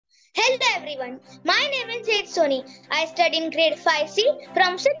Hello everyone, my name is Soni. I study in grade 5C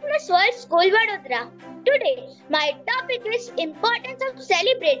from Sigmus World School, Vadodara. Today, my topic is importance of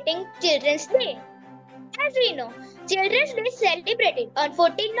celebrating Children's Day. As we know, Children's Day is celebrated on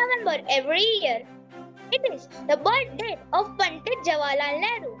 14 November every year. It is the birthday of Pandit Jawaharlal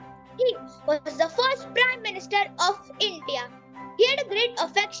Nehru. He was the first Prime Minister of India. He had a great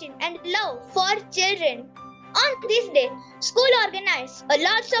affection and love for children. On this day, school organized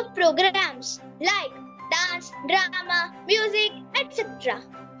lots of programs like dance, drama, music, etc.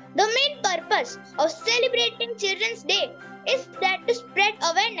 The main purpose of celebrating Children's Day is that to spread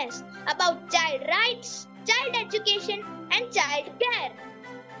awareness about child rights, child education and child care.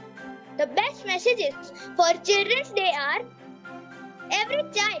 The best messages for Children's Day are: every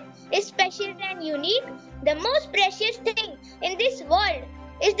child is special and unique. The most precious thing in this world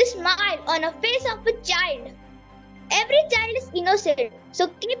is the smile on the face of a child. Every child is innocent, so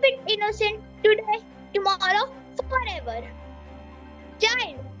keep it innocent today, tomorrow, forever.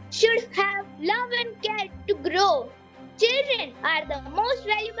 Child should have love and care to grow. Children are the most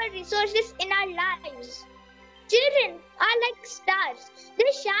valuable resources in our lives. Children are like stars.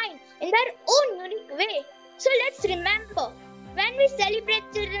 They shine in their own unique way. So let's remember, when we celebrate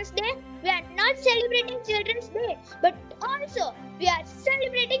Children's Day, we are not celebrating Children's Day, but also we are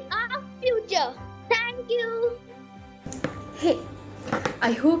celebrating our future. Thank you. Hey,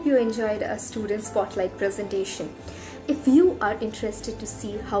 I hope you enjoyed our student spotlight presentation. If you are interested to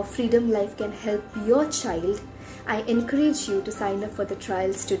see how Freedom Life can help your child, I encourage you to sign up for the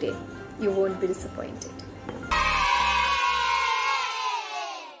trials today. You won't be disappointed.